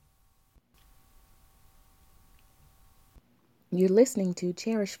You're listening to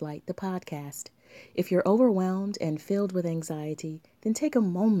Cherish Flight, the podcast. If you're overwhelmed and filled with anxiety, then take a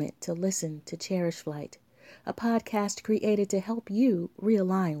moment to listen to Cherish Flight, a podcast created to help you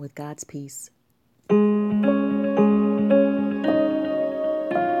realign with God's peace.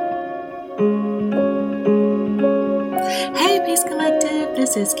 Hey, Peace Collective,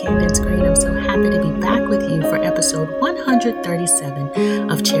 this is Candace Green. I'm so happy to be back with you for episode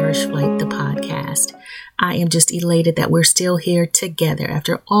 137 of Cherish Flight, the podcast. I am just elated that we're still here together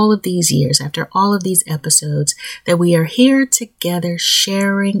after all of these years, after all of these episodes, that we are here together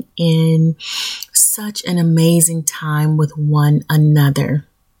sharing in such an amazing time with one another.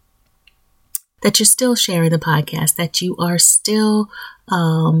 That you're still sharing the podcast, that you are still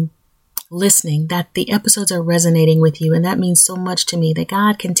listening, that the episodes are resonating with you. And that means so much to me, that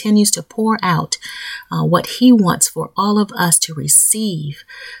God continues to pour out what He wants for all of us to receive,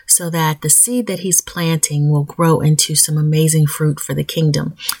 so that the seed that He's planting will grow into some amazing fruit for the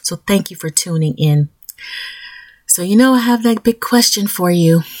kingdom. So thank you for tuning in. So I have that big question for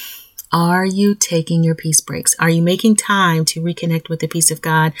you. Are you taking your peace breaks? Are you making time to reconnect with the peace of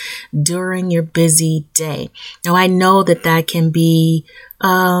God during your busy day? Now, I know that can be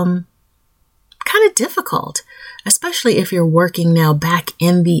kind of difficult, especially if you're working now back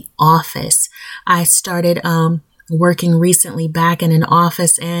in the office. I started working recently back in an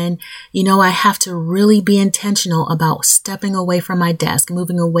office, and I have to really be intentional about stepping away from my desk,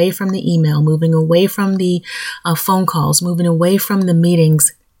 moving away from the email, moving away from the phone calls, moving away from the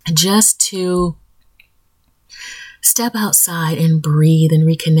meetings, just to step outside and breathe and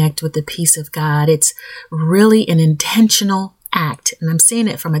reconnect with the peace of God. It's really an intentional act, and I'm seeing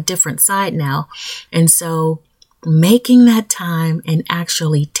it from a different side now. And so making that time and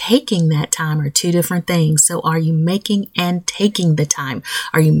actually taking that time are two different things. So are you making and taking the time?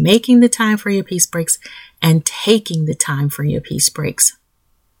 Are you making the time for your peace breaks and taking the time for your peace breaks?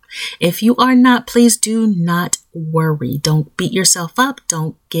 If you are not, please do not worry. Don't beat yourself up.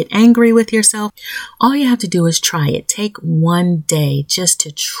 Don't get angry with yourself. All you have to do is try it. Take one day just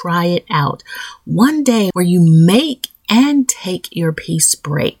to try it out. One day where you make and take your peace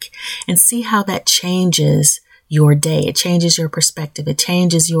break, and see how that changes your day. It changes your perspective. It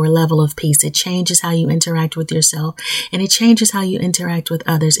changes your level of peace. It changes how you interact with yourself, and it changes how you interact with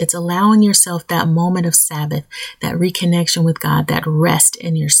others. It's allowing yourself that moment of Sabbath, that reconnection with God, that rest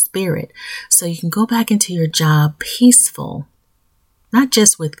in your spirit, so you can go back into your job peaceful, not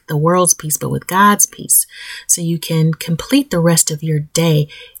just with the world's peace, but with God's peace, so you can complete the rest of your day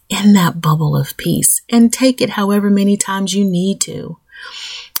in that bubble of peace and take it however many times you need to.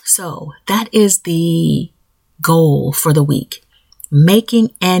 So that is the goal for the week,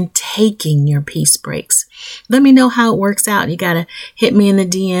 making and taking your peace breaks. Let me know how it works out. You got to hit me in the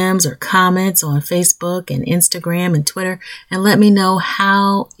DMs or comments on Facebook and Instagram and Twitter, and let me know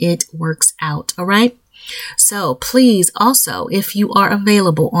how it works out. All right. So please also, if you are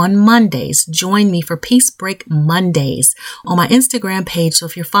available on Mondays, join me for Peace Break Mondays on my Instagram page. So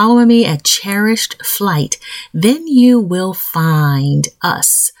if you're following me at Cherished Flight, then you will find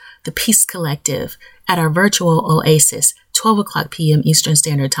us, the Peace Collective, at our virtual oasis, 12 o'clock p.m. Eastern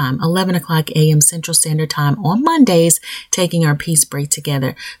Standard Time, 11 o'clock a.m. Central Standard Time on Mondays, taking our peace break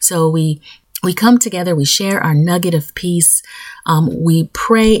together. So we come together, we share our nugget of peace, we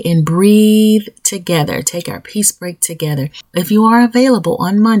pray and breathe together, take our peace break together. If you are available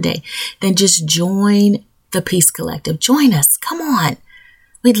on Monday, then just join the Peace Collective. Join us. Come on.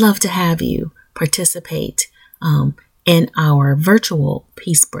 We'd love to have you participate in our virtual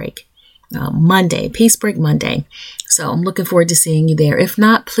peace break Monday, Peace Break Monday. So I'm looking forward to seeing you there. If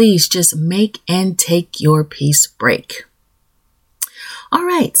not, please just make and take your peace break. All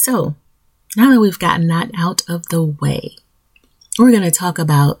right. So now that we've gotten that out of the way, we're going to talk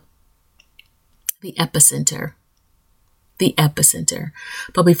about the epicenter. The epicenter.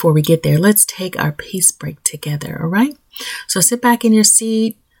 But before we get there, let's take our peace break together. All right. So sit back in your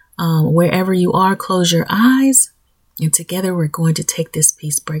seat, wherever you are, close your eyes, and together we're going to take this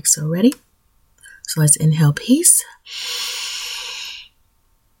peace break. So ready? So let's inhale peace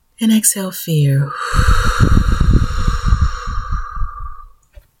and exhale fear.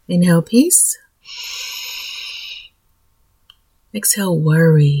 Inhale peace. Exhale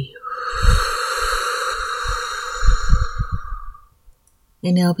worry.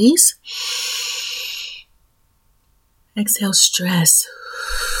 Inhale peace. Exhale stress.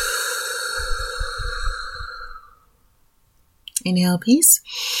 Inhale peace.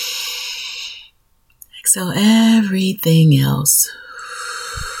 Exhale everything else.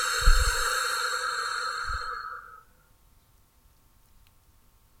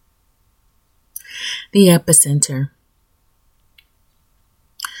 The epicenter.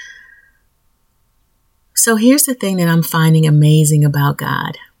 So here's the thing that I'm finding amazing about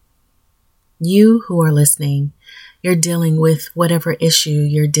God. You who are listening, you're dealing with whatever issue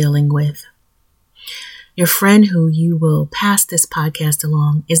you're dealing with. Your friend who you will pass this podcast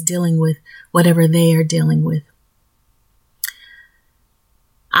along is dealing with whatever they are dealing with.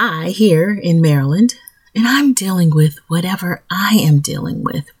 I here in Maryland, and I'm dealing with whatever I am dealing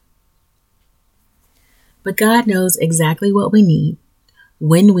with. But God knows exactly what we need,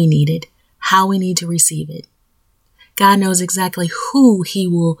 when we need it, how we need to receive it. God knows exactly who He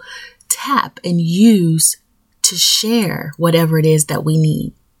will tap and use to share whatever it is that we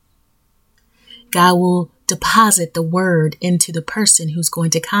need. God will deposit the word into the person who's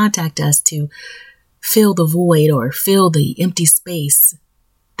going to contact us to fill the void or fill the empty space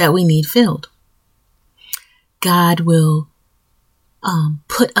that we need filled. God will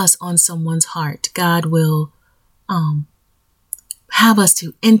put us on someone's heart. God will have us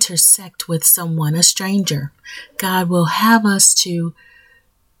to intersect with someone, a stranger. God will have us to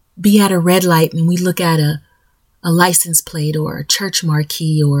be at a red light and we look at a license plate or a church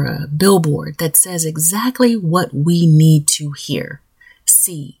marquee or a billboard that says exactly what we need to hear,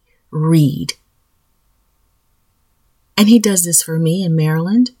 see, read. And He does this for me in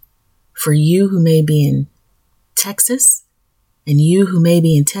Maryland, for you who may be in Texas, and you who may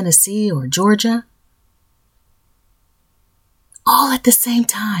be in Tennessee or Georgia, all at the same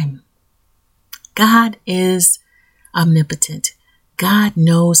time. God is omnipotent. God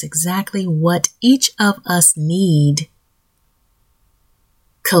knows exactly what each of us need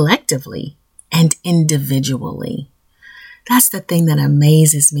collectively and individually. That's the thing that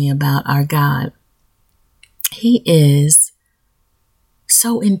amazes me about our God. He is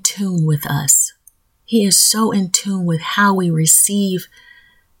so in tune with us. He is so in tune with how we receive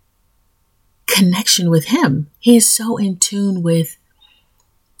connection with Him. He is so in tune with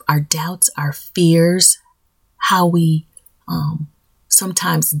our doubts, our fears, how we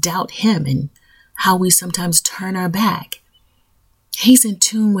sometimes doubt Him and how we sometimes turn our back. He's in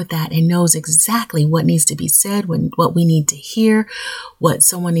tune with that and knows exactly what needs to be said, what we need to hear, what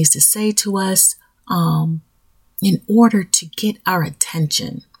someone needs to say to us in order to get our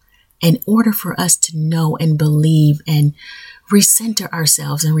attention, in order for us to know and believe and recenter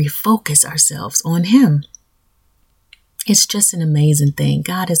ourselves and refocus ourselves on Him. It's just an amazing thing.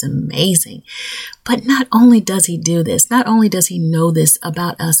 God is amazing. But not only does He do this, not only does He know this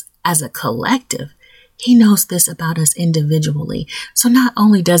about us as a collective, He knows this about us individually. So not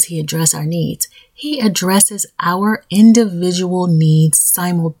only does He address our needs, He addresses our individual needs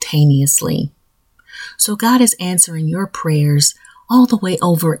simultaneously. So God is answering your prayers all the way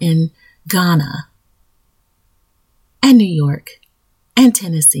over in Ghana and New York and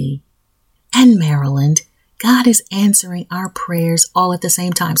Tennessee and Maryland. God is answering our prayers all at the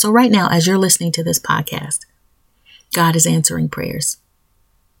same time. So right now, as you're listening to this podcast, God is answering prayers.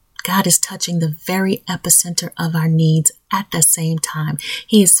 God is touching the very epicenter of our needs at the same time.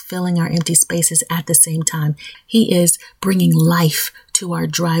 He is filling our empty spaces at the same time. He is bringing life to our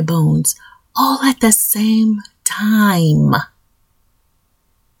dry bones all at the same time.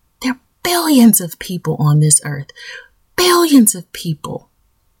 There are billions of people on this earth, billions of people.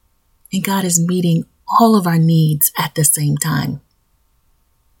 And God is meeting all of our needs at the same time.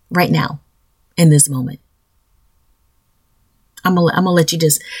 Right now, in this moment. I'm gonna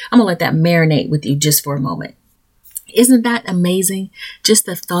let that marinate with you just for a moment. Isn't that amazing? Just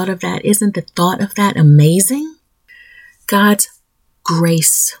the thought of that. Isn't the thought of that amazing? God's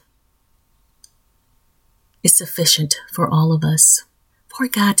grace is sufficient for all of us. For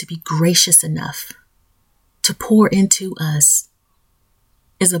God to be gracious enough to pour into us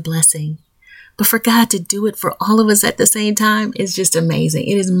is a blessing. But for God to do it for all of us at the same time is just amazing.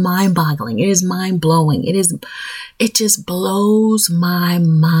 It is mind-boggling. It is mind-blowing. It just blows my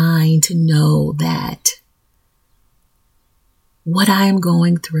mind to know that what I am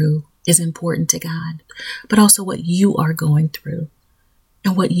going through is important to God, but also what you are going through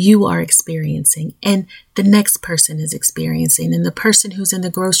and what you are experiencing and the next person is experiencing, and the person who's in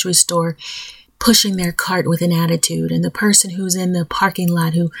the grocery store pushing their cart with an attitude, and the person who's in the parking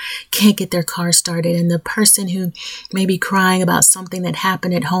lot who can't get their car started, and the person who may be crying about something that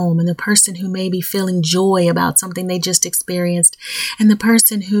happened at home, and the person who may be feeling joy about something they just experienced, and the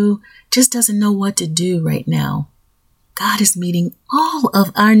person who just doesn't know what to do right now. God is meeting all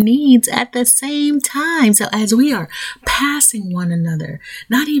of our needs at the same time. So as we are passing one another,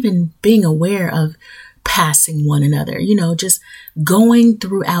 not even being aware of passing one another, just going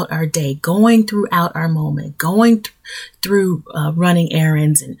throughout our day, going throughout our moment, going through running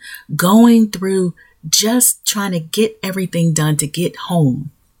errands and going through just trying to get everything done to get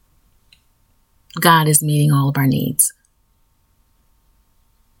home. God is meeting all of our needs.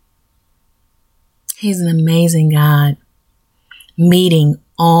 He's an amazing God, meeting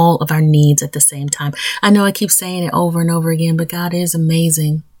all of our needs at the same time. I know I keep saying it over and over again, but God is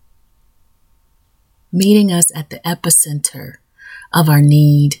amazing, meeting us at the epicenter of our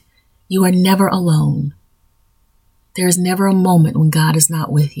need. You are never alone. There is never a moment when God is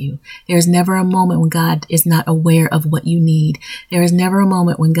not with you. There is never a moment when God is not aware of what you need. There is never a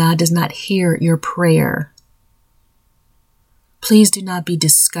moment when God does not hear your prayer. Please do not be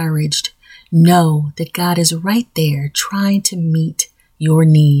discouraged. Know that God is right there trying to meet your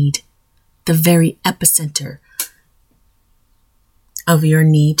need, the very epicenter of your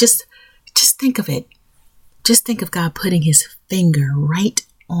need. Just think of it. Just think of God putting his finger right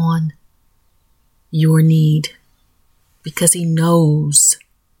on your need, because he knows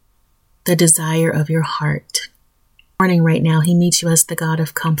the desire of your heart. Morning right now, he meets you as the God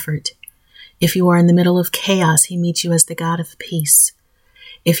of comfort. If you are in the middle of chaos, he meets you as the God of peace.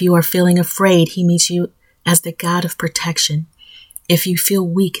 If you are feeling afraid, he meets you as the God of protection. If you feel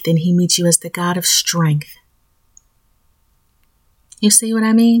weak, then he meets you as the God of strength. You see what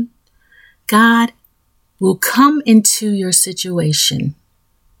I mean? God will come into your situation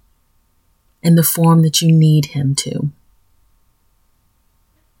in the form that you need him to.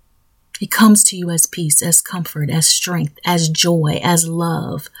 He comes to you as peace, as comfort, as strength, as joy, as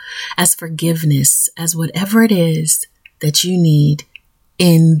love, as forgiveness, as whatever it is that you need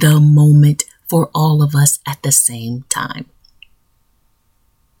in the moment for all of us at the same time.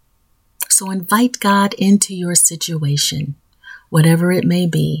 So invite God into your situation, whatever it may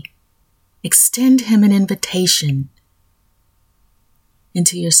be. Extend him an invitation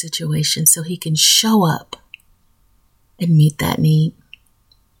into your situation so he can show up and meet that need.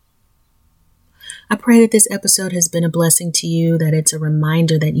 I pray that this episode has been a blessing to you, that it's a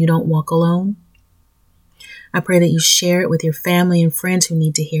reminder that you don't walk alone. I pray that you share it with your family and friends who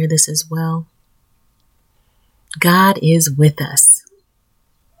need to hear this as well. God is with us.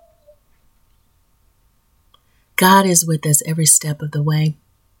 God is with us every step of the way.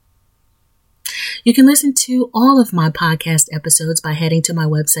 You can listen to all of my podcast episodes by heading to my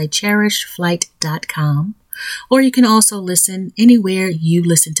website, cherishedflight.com. Or you can also listen anywhere you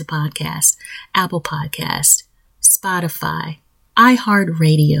listen to podcasts: Apple Podcasts, Spotify,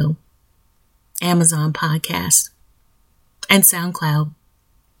 iHeartRadio, Amazon Podcasts, and SoundCloud.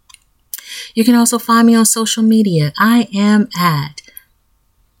 You can also find me on social media. I am at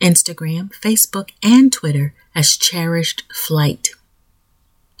Instagram, Facebook, and Twitter as Cherished Flight.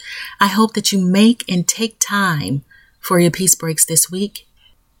 I hope that you make and take time for your peace breaks this week.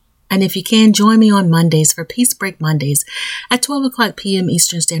 And if you can, join me on Mondays for Peace Break Mondays at 12 o'clock p.m.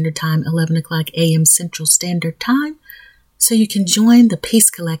 Eastern Standard Time, 11 o'clock a.m. Central Standard Time, so you can join the Peace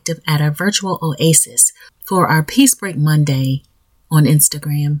Collective at our virtual oasis for our Peace Break Monday on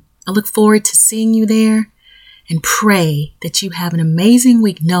Instagram. I look forward to seeing you there and pray that you have an amazing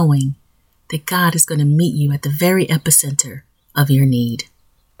week, knowing that God is going to meet you at the very epicenter of your need.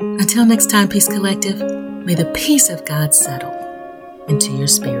 Until next time, Peace Collective, may the peace of God settle into your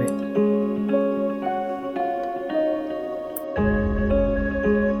spirit.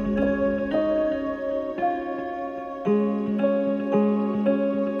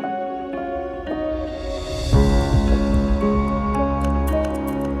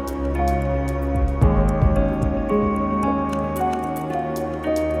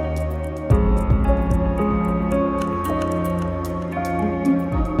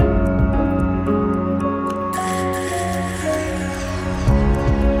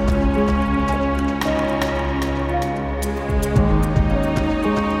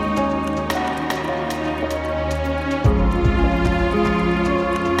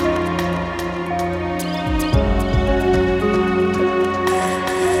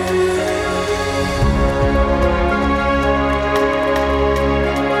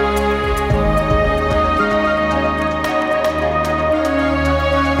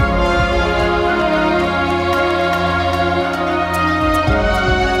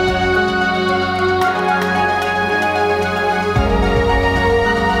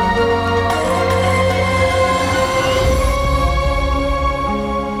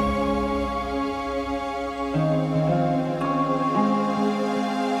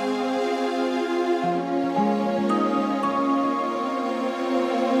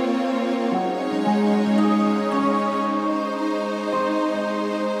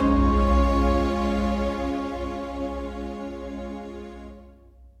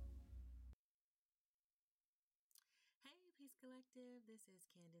 Collective. This is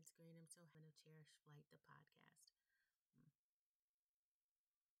Candace Green. I'm so happy to Cherish Flight, the podcast.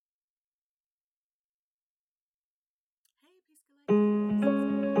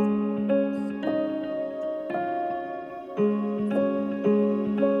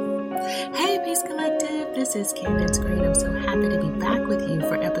 Hey, Peace Collective, this is Candace Green. I'm so happy to be back with you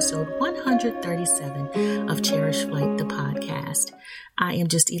for episode 137 of Cherish Flight, the podcast. I am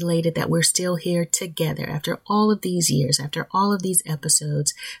just elated that we're still here together after all of these years, after all of these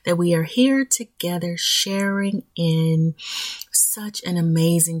episodes, that we are here together sharing in such an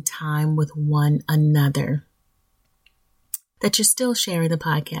amazing time with one another. That you're still sharing the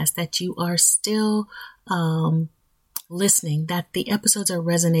podcast, that you are still listening, that the episodes are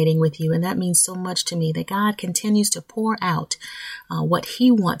resonating with you. And that means so much to me, that God continues to pour out what He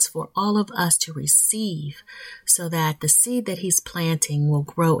wants for all of us to receive, so that the seed that He's planting will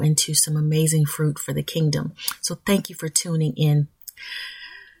grow into some amazing fruit for the kingdom. So thank you for tuning in.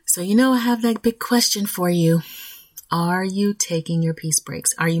 So, I have that big question for you. Are you taking your peace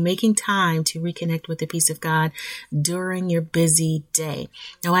breaks? Are you making time to reconnect with the peace of God during your busy day?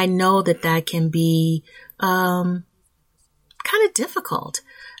 Now, I know that can be kind of difficult,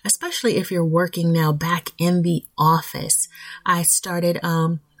 especially if you're working now back in the office. I started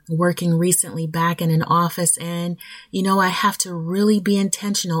working recently back in an office, and I have to really be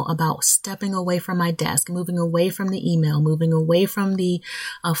intentional about stepping away from my desk, moving away from the email, moving away from the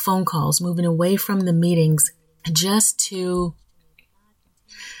phone calls, moving away from the meetings, just to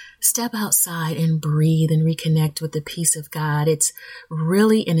step outside and breathe and reconnect with the peace of God. It's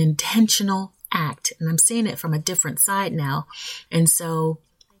really an intentional act, and I'm seeing it from a different side now. And so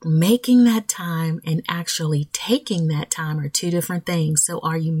making that time and actually taking that time are two different things. So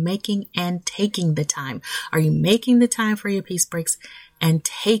are you making and taking the time? Are you making the time for your peace breaks and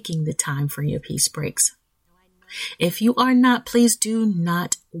taking the time for your peace breaks? If you are not, please do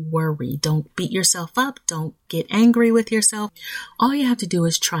not worry. Don't beat yourself up. Don't get angry with yourself. All you have to do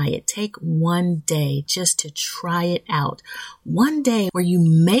is try it. Take one day just to try it out. One day where you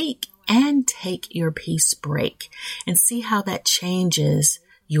make and take your peace break, and see how that changes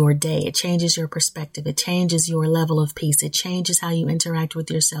your day. It changes your perspective. It changes your level of peace. It changes how you interact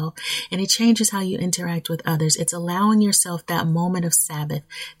with yourself, and it changes how you interact with others. It's allowing yourself that moment of Sabbath,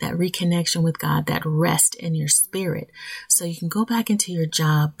 that reconnection with God, that rest in your spirit, so you can go back into your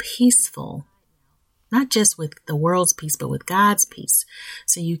job peaceful, not just with the world's peace, but with God's peace,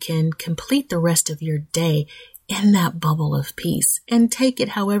 so you can complete the rest of your day in that bubble of peace and take it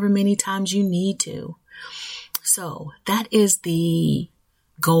however many times you need to. So that is the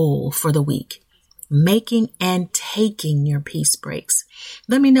goal for the week, making and taking your peace breaks.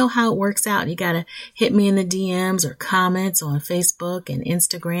 Let me know how it works out. You got to hit me in the DMs or comments on Facebook and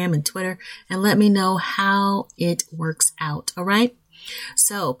Instagram and Twitter, and let me know how it works out. All right.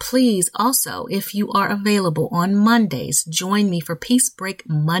 So please also, if you are available on Mondays, join me for Peace Break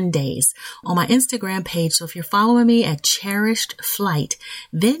Mondays on my Instagram page. So if you're following me at Cherished Flight,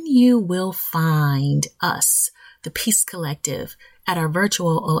 then you will find us, the Peace Collective, at our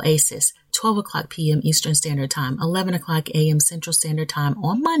virtual oasis, 12 o'clock p.m. Eastern Standard Time, 11 o'clock a.m. Central Standard Time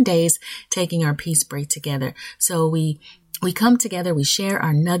on Mondays, taking our peace break together. So we come together, we share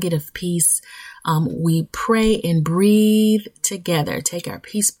our nugget of peace. We pray and breathe together, take our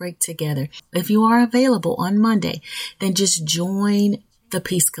peace break together. If you are available on Monday, then just join the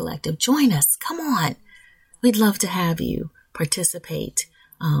Peace Collective. Join us. Come on. We'd love to have you participate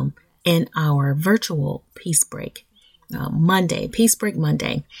in our virtual peace break Monday, Peace Break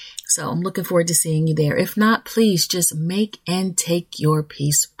Monday. So I'm looking forward to seeing you there. If not, please just make and take your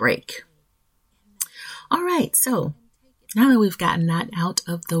peace break. All right. So now that we've gotten that out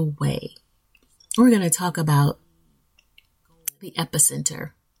of the way, we're going to talk about the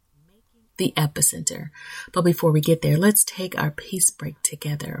epicenter. The epicenter. But before we get there, let's take our peace break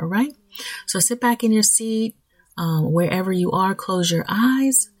together. All right. So sit back in your seat, wherever you are, close your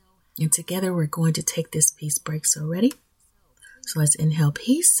eyes, and together we're going to take this peace break. So ready? So let's inhale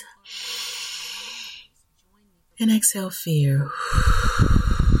peace and exhale fear.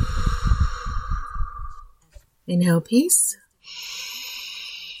 Inhale peace.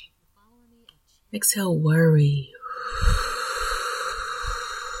 Exhale worry.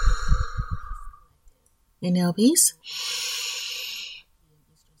 Inhale peace.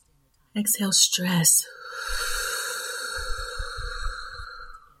 Exhale stress.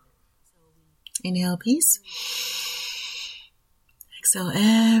 Inhale peace. Exhale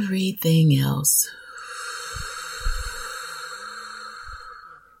everything else.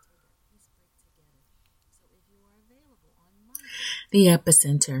 The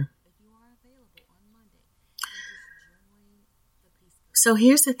epicenter. So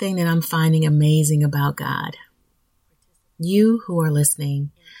here's the thing that I'm finding amazing about God. You who are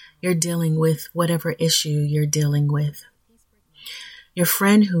listening, you're dealing with whatever issue you're dealing with. Your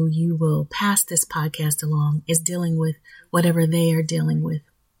friend who you will pass this podcast along is dealing with whatever they are dealing with.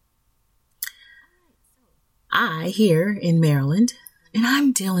 I here in Maryland, and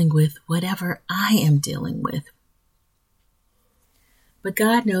I'm dealing with whatever I am dealing with. But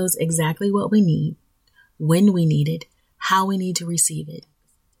God knows exactly what we need, when we need it, how we need to receive it.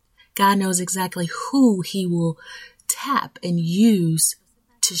 God knows exactly who He will tap and use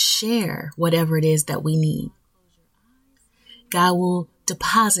to share whatever it is that we need. God will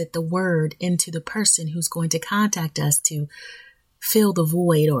deposit the word into the person who's going to contact us to fill the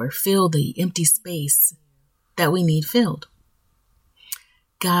void or fill the empty space that we need filled.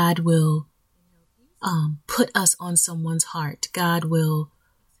 God will put us on someone's heart. God will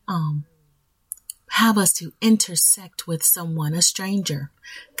have us to intersect with someone, a stranger.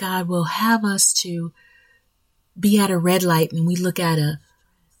 God will have us to be at a red light and we look at a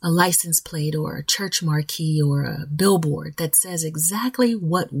license plate or a church marquee or a billboard that says exactly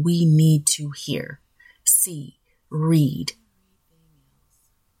what we need to hear, see, read.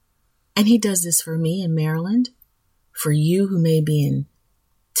 And He does this for me in Maryland, for you who may be in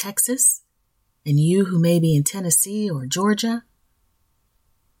Texas, and you who may be in Tennessee or Georgia,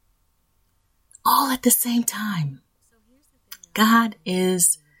 all at the same time. God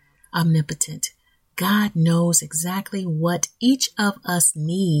is omnipotent. God knows exactly what each of us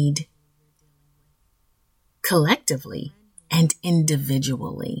need collectively and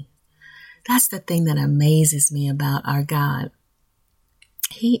individually. That's the thing that amazes me about our God.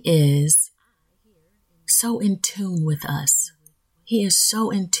 He is so in tune with us. He is so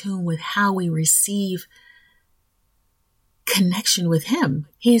in tune with how we receive connection with Him.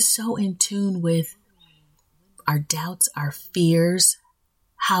 He is so in tune with our doubts, our fears,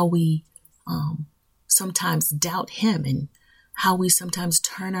 how we sometimes doubt Him and how we sometimes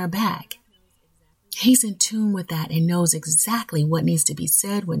turn our back. He's in tune with that and knows exactly what needs to be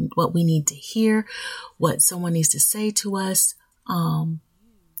said, what we need to hear, what someone needs to say to us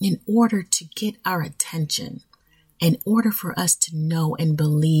in order to get our attention, in order for us to know and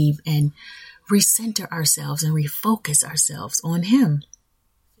believe and recenter ourselves and refocus ourselves on Him.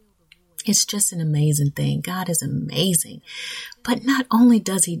 It's just an amazing thing. God is amazing. But not only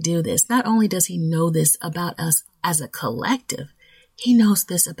does He do this, not only does He know this about us as a collective, He knows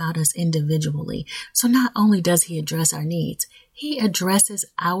this about us individually. So not only does He address our needs, He addresses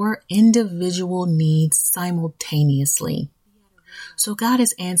our individual needs simultaneously. So God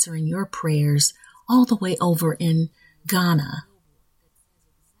is answering your prayers all the way over in Ghana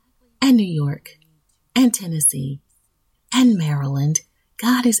and New York and Tennessee and Maryland.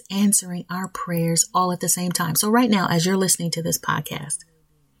 God is answering our prayers all at the same time. So right now, as you're listening to this podcast,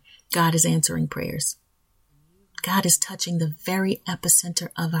 God is answering prayers. God is touching the very epicenter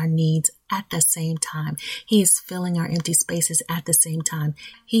of our needs at the same time. He is filling our empty spaces at the same time.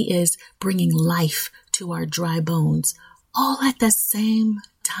 He is bringing life to our dry bones all at the same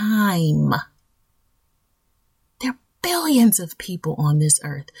time. There are billions of people on this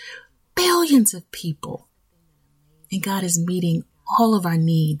earth, billions of people. And God is meeting all of our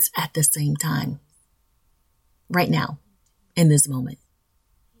needs at the same time. Right now, in this moment.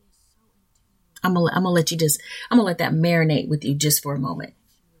 I'm gonna let that marinate with you just for a moment.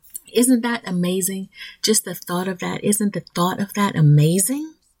 Isn't that amazing? Just the thought of that. Isn't the thought of that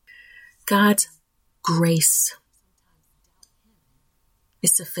amazing? God's grace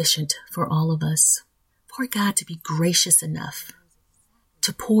is sufficient for all of us. For God to be gracious enough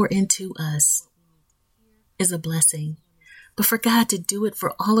to pour into us is a blessing. But for God to do it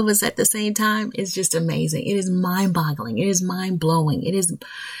for all of us at the same time is just amazing. It is mind-boggling. It is mind-blowing.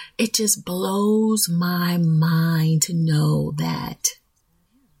 It just blows my mind to know that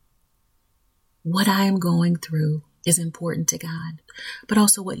what I am going through is important to God, but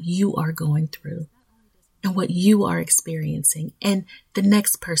also what you are going through and what you are experiencing and the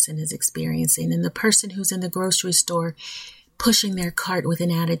next person is experiencing, and the person who's in the grocery store pushing their cart with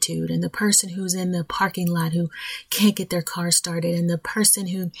an attitude, and the person who's in the parking lot who can't get their car started, and the person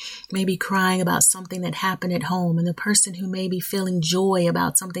who may be crying about something that happened at home, and the person who may be feeling joy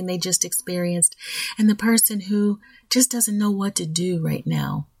about something they just experienced, and the person who just doesn't know what to do right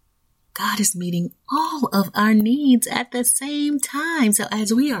now. God is meeting all of our needs at the same time. So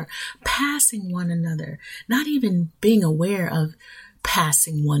as we are passing one another, not even being aware of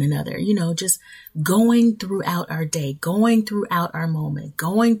passing one another, just going throughout our day, going throughout our moment,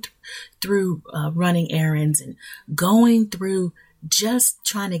 going through running errands and going through just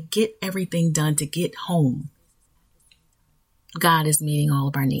trying to get everything done to get home. God is meeting all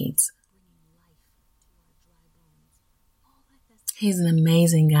of our needs. He's an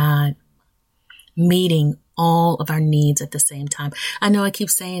amazing God, meeting all of our needs at the same time. I know I keep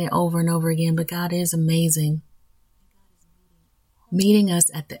saying it over and over again, but God is amazing. Meeting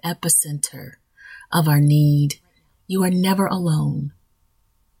us at the epicenter of our need. You are never alone.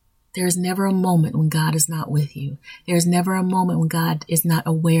 There is never a moment when God is not with you. There is never a moment when God is not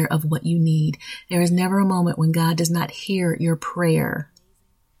aware of what you need. There is never a moment when God does not hear your prayer.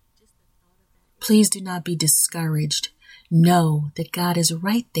 Please do not be discouraged. Know that God is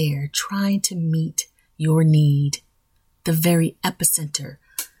right there trying to meet your need, the very epicenter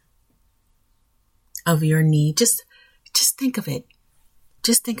of your need. Just think of it.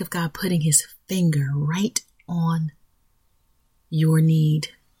 Just think of God putting his finger right on your need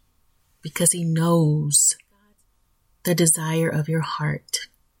because he knows the desire of your heart.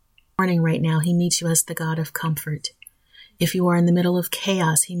 Morning right now, he meets you as the God of comfort. If you are in the middle of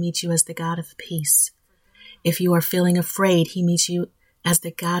chaos, he meets you as the God of peace. If you are feeling afraid, he meets you as the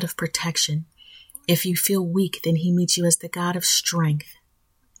God of protection. If you feel weak, then he meets you as the God of strength.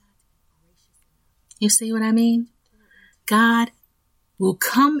 You see what I mean? God will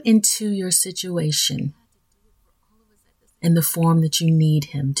come into your situation in the form that you need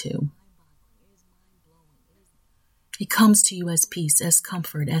him to. He comes to you as peace, as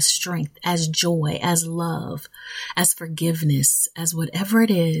comfort, as strength, as joy, as love, as forgiveness, as whatever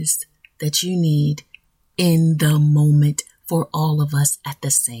it is that you need in the moment for all of us at the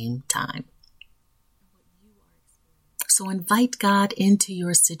same time. So invite God into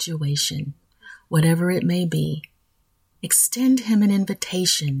your situation, whatever it may be. Extend him an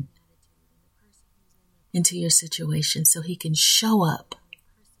invitation into your situation so he can show up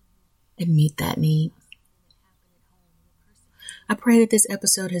and meet that need. I pray that this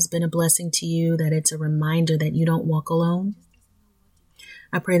episode has been a blessing to you, that it's a reminder that you don't walk alone.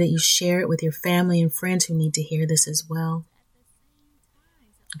 I pray that you share it with your family and friends who need to hear this as well.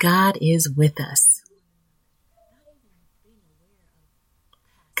 God is with us.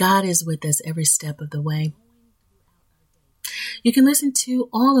 God is with us every step of the way. You can listen to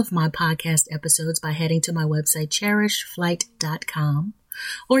all of my podcast episodes by heading to my website, cherishflight.com.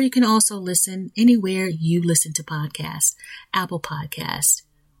 Or you can also listen anywhere you listen to podcasts: Apple Podcasts,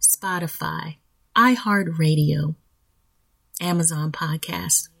 Spotify, iHeartRadio, Amazon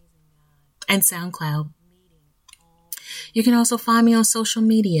Podcasts, and SoundCloud. You can also find me on social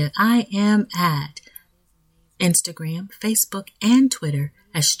media. I am at Instagram, Facebook, and Twitter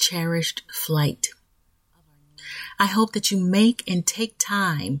as Cherished Flight. I hope that you make and take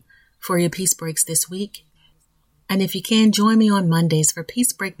time for your peace breaks this week. And if you can, join me on Mondays for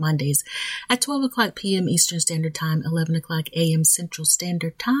Peace Break Mondays at 12 o'clock p.m. Eastern Standard Time, 11 o'clock a.m. Central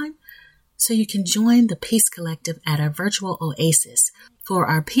Standard Time, so you can join the Peace Collective at our virtual oasis for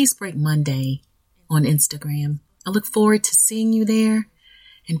our Peace Break Monday on Instagram. I look forward to seeing you there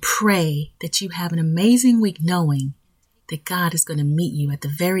and pray that you have an amazing week knowing that God is going to meet you at the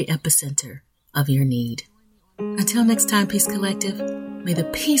very epicenter of your need. Until next time, Peace Collective, may the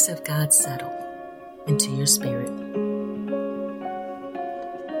peace of God settle into your spirit.